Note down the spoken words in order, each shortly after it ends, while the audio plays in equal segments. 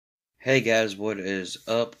Hey guys, what is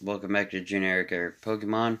up? Welcome back to Generic Eric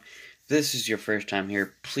Pokemon. If this is your first time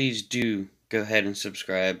here, please do go ahead and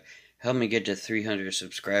subscribe. Help me get to 300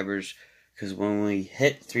 subscribers, because when we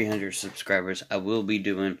hit 300 subscribers, I will be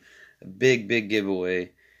doing a big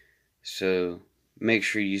giveaway. So make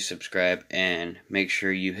sure you subscribe and make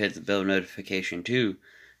sure you hit the bell notification too,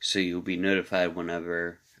 so you'll be notified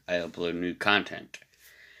whenever I upload new content.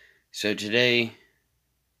 So today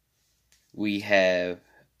we have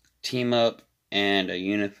Team Up and a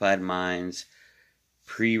Unified Minds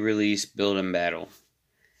pre-release build and battle.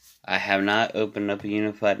 I have not opened up a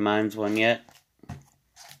Unified Minds one yet,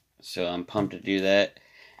 so I'm pumped to do that.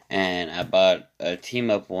 And I bought a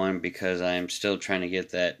Team Up one because I am still trying to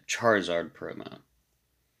get that Charizard promo.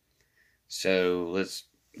 So let's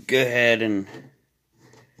go ahead and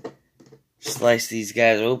slice these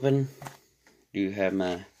guys open. Do have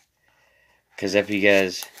my, because if you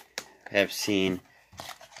guys have seen,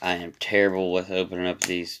 I am terrible with opening up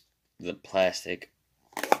the plastic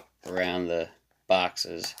around the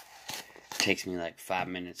boxes. It takes me like 5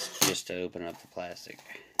 minutes just to open up the plastic.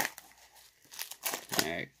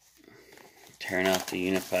 Alright. Turn off the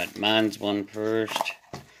Unified Minds one first.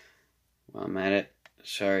 While I'm at it.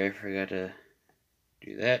 Sorry, I forgot to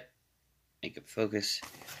do that. Make it focus.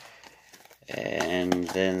 And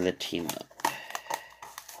then the Team Up.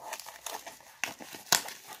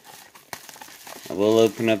 I will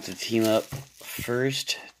open up the Team Up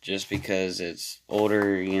first, just because it's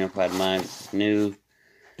older. Unified Minds is new.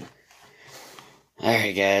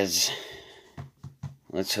 Alright guys,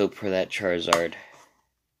 let's hope for that Charizard.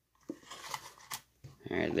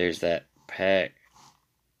 Alright, there's that pack.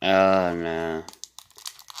 Oh no.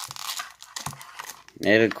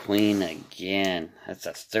 Nidoqueen again. That's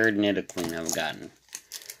the third Nidoqueen I've gotten.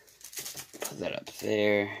 Put that up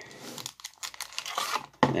there.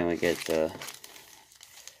 Then we get the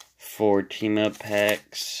 4 Team Up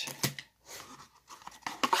packs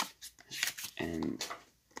and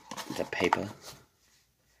the paper.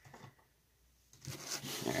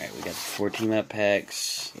 Alright, we got the 4 Team Up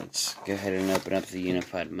packs. Let's go ahead and open up the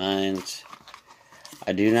Unified Minds.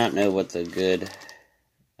 I do not know what the good,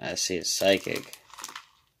 I see it's Psychic.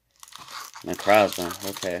 Necrozma,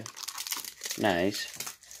 okay. Nice.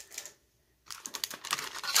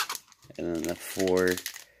 And then the 4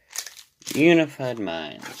 Unified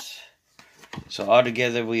Minds. So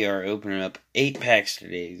altogether we are opening up 8 packs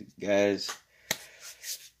today, guys.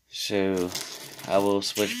 So I will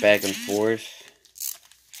switch back and forth.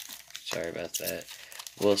 Sorry about that.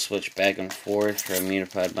 We'll switch back and forth from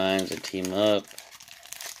Unified Minds and Team Up.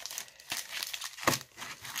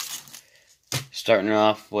 Starting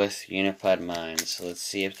off with Unified Minds. So let's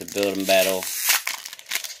see if the build and battle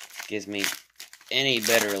gives me any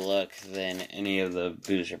better luck than any of the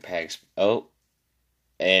booster packs. Oh,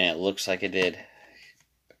 and it looks like it did.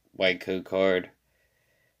 White code card.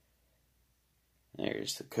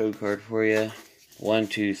 There's the code card for you. 1,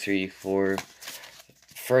 2, 3, 4.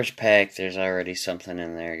 First pack, there's already something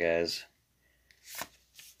in there, guys.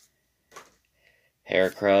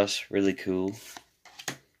 Heracross, really cool.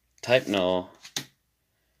 Type Null.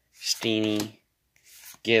 Steenie.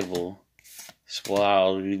 Gible.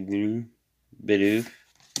 Swallow. Bidoof.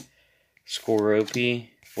 Skorupi.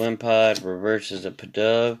 Wimpod reverses a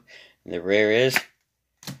Pidove. And the rare is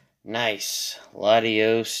nice.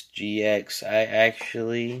 Latios GX. I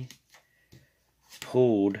actually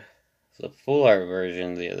pulled the full art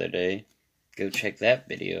version the other day. Go check that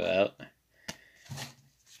video out.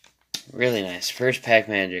 Really nice. First pack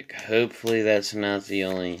magic. Hopefully that's not the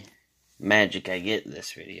only magic I get in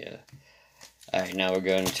this video. Alright, now we're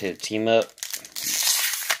going to Team Up.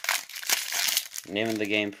 Name of the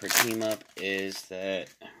game for Team Up is that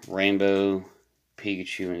Rainbow,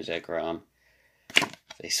 Pikachu, and Zekrom.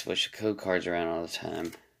 They switch the code cards around all the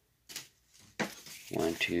time.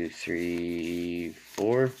 1, 2, 3,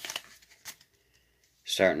 4.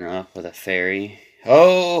 Starting off with a fairy.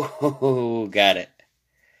 Oh, got it.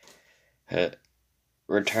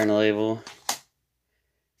 Return label.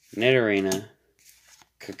 Nidorina.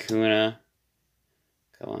 Kakuna.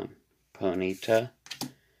 Come on. Ponyta.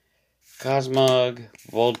 Cosmog,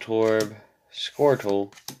 Voltorb,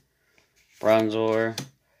 Squirtle, Bronzor.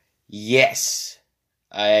 Yes!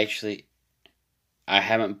 I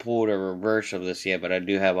haven't pulled a reverse of this yet, but I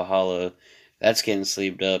do have a holo. That's getting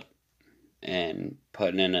sleeved up and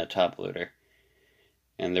putting in a top loader.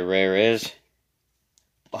 And the rare is,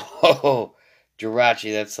 oh,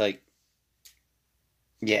 Jirachi. That's like,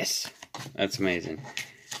 yes, that's amazing.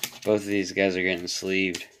 Both of these guys are getting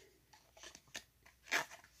sleeved.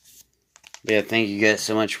 But yeah, thank you guys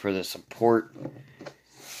so much for the support.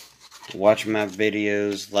 watching my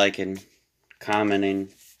videos, liking, commenting.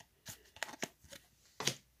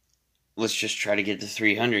 Let's just try to get to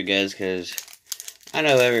 300, guys, because I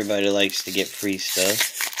know everybody likes to get free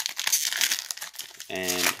stuff.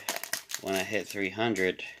 And when I hit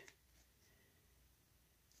 300,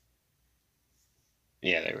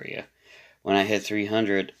 yeah, there we go. When I hit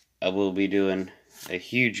 300, I will be doing a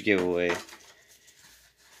huge giveaway.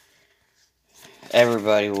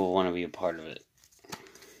 Everybody will want to be a part of it.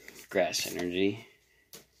 Grass Energy,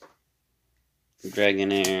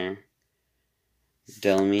 Dragonair,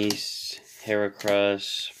 Delmise,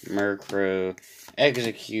 Heracross, Murkrow,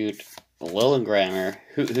 Execute, Alolan Grimer,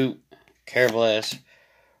 Hoot Hoot, Carablast,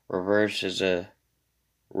 Reverse is a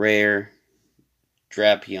rare,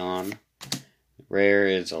 Drapion, rare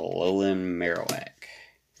is a Alolan Marowak.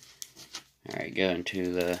 Alright, going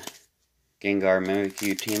to the Gengar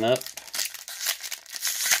Mimikyu team up.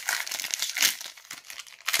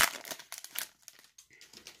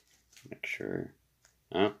 Make sure.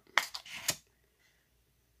 Oh.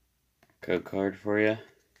 Code card for you.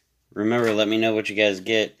 Remember, let me know what you guys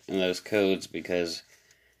get in those codes, because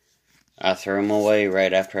I throw them away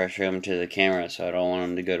right after I show them to the camera, so I don't want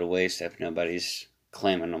them to go to waste if nobody's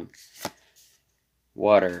claiming them.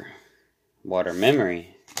 Water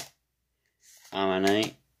Memory,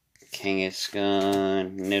 Ammonite,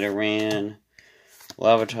 Kangaskhan, Nidoran,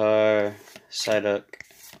 Larvitar, Psyduck,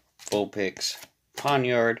 Vulpix,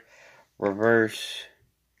 Ponyard, Reverse,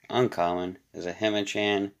 Uncommon is a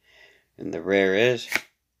Hitmonchan, and the rare is...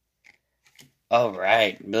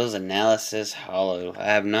 Alright, Bill's Analysis Holo. I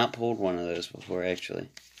have not pulled one of those before, actually.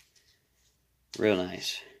 Real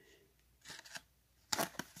nice.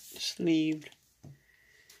 Sleeved.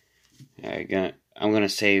 Alright, I'm gonna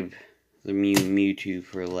save the Mewtwo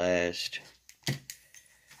for last.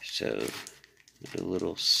 So, a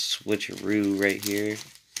little switcheroo right here.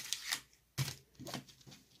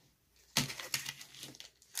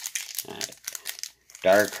 Alright.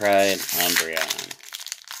 Darkrai and Umbreon.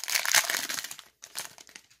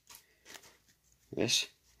 This?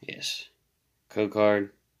 Yes. Code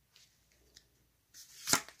card.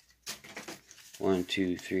 1,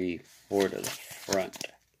 2, 3, 4 to the front.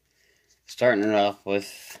 Starting it off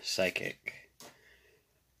with Psychic.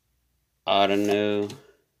 Audino,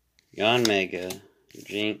 Yanmega,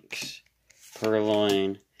 Jinx,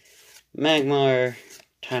 Purloin, Magmar,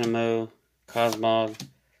 Tynamo, Cosmog,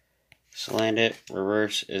 Salandit.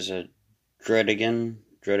 Reverse is a Dredagon.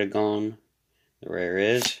 The rare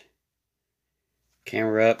is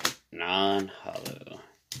Camerupt, non-holo.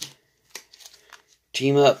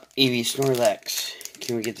 Team up, Eevee Snorlax.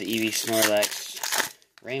 Can we get the Eevee Snorlax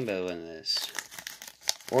Rainbow in this?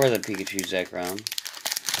 Or the Pikachu Zekrom.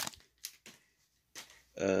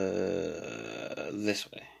 This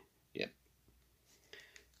way. Yep.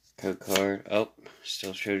 Code card. Oh,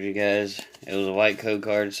 still showed you guys. It was a white code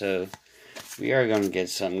card, so we are going to get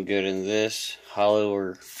something good in this. Holo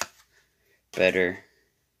or better.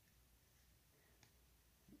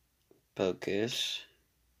 Focus.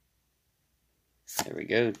 There we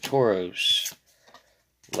go. Tauros,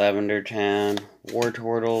 Lavender Town,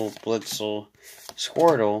 Wartortle, Blitzel,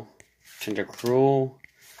 Squirtle, Tentacruel,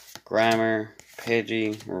 Grimer,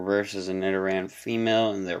 Pidgey. Reverse is a Nidoran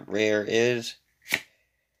female, and the rare is...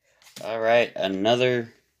 Alright,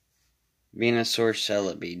 another Venusaur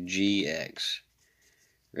Celebi GX.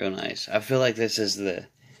 Real nice. I feel like this is the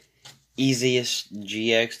easiest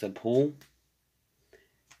GX to pull,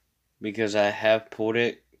 because I have pulled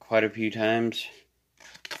it quite a few times,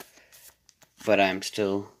 but I'm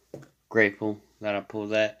still grateful that I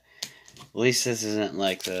pulled that. At least this isn't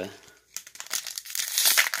like the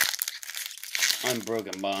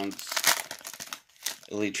Unbroken Bonds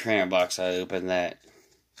Elite Trainer box I opened that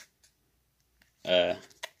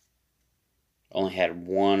only had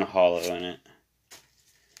one holo in it.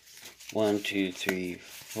 1, 2, 3,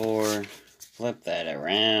 4. Flip that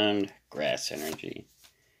around. Grass Energy.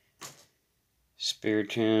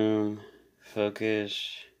 Spiritomb,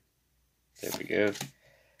 Focus. There we go.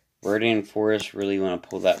 Viridian Forest, really want to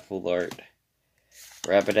pull that full art.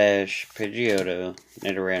 Rapidash, Pidgeotto,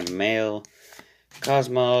 Nidoran male,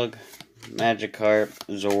 Cosmog, Magikarp,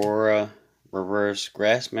 Zorora, Reverse,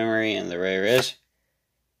 Grass Memory, and the rare is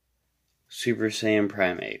Super Saiyan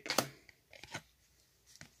Primeape.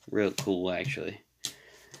 Real cool, actually.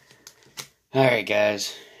 Alright,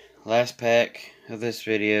 guys. Last pack of this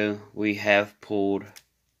video. We have pulled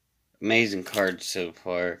amazing cards so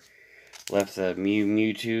far. Left the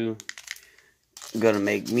Mewtwo. I'm gonna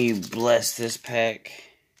make Mew bless this pack.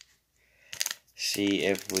 See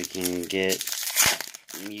if we can get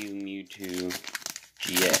Mewtwo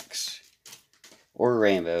GX or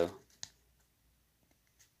Rainbow.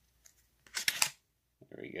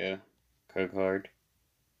 go. Code card.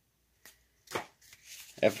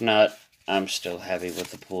 If not, I'm still happy with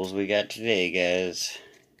the pulls we got today, guys.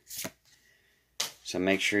 So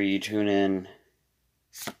make sure you tune in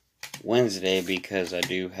Wednesday because I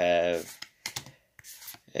do have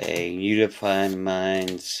a Unified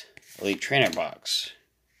Minds Elite Trainer box.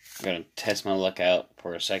 I'm going to test my luck out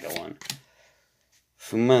for a second one.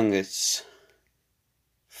 Fungus.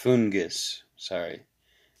 Sorry.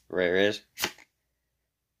 Rare is.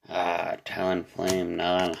 Talonflame,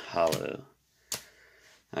 non-hollow.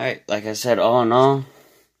 Alright, like I said, all in all,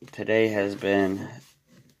 today has been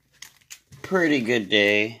a pretty good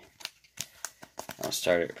day. I'll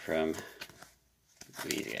start it from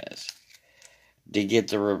these guys. Did get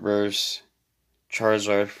the reverse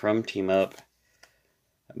Charizard from Team Up.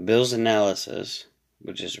 Bill's Analysis,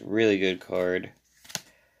 which is a really good card.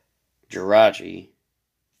 Jirachi,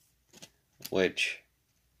 which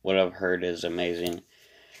what I've heard is amazing.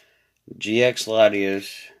 GX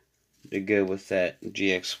Latios to go with that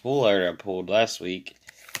GX Full Art I pulled last week.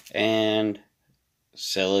 And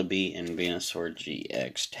Celebi and Venusaur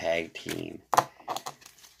GX Tag Team.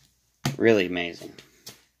 Really amazing.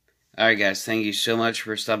 Alright guys, thank you so much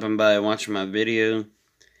for stopping by and watching my video.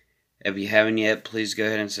 If you haven't yet, please go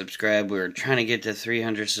ahead and subscribe. We're trying to get to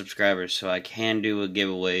 300 subscribers so I can do a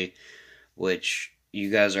giveaway, which you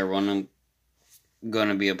guys are going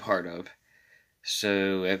to be a part of.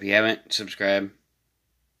 So if you haven't subscribed,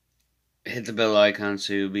 hit the bell icon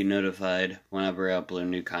so you'll be notified whenever I upload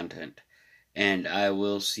new content. And I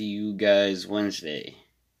will see you guys Wednesday.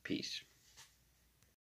 Peace.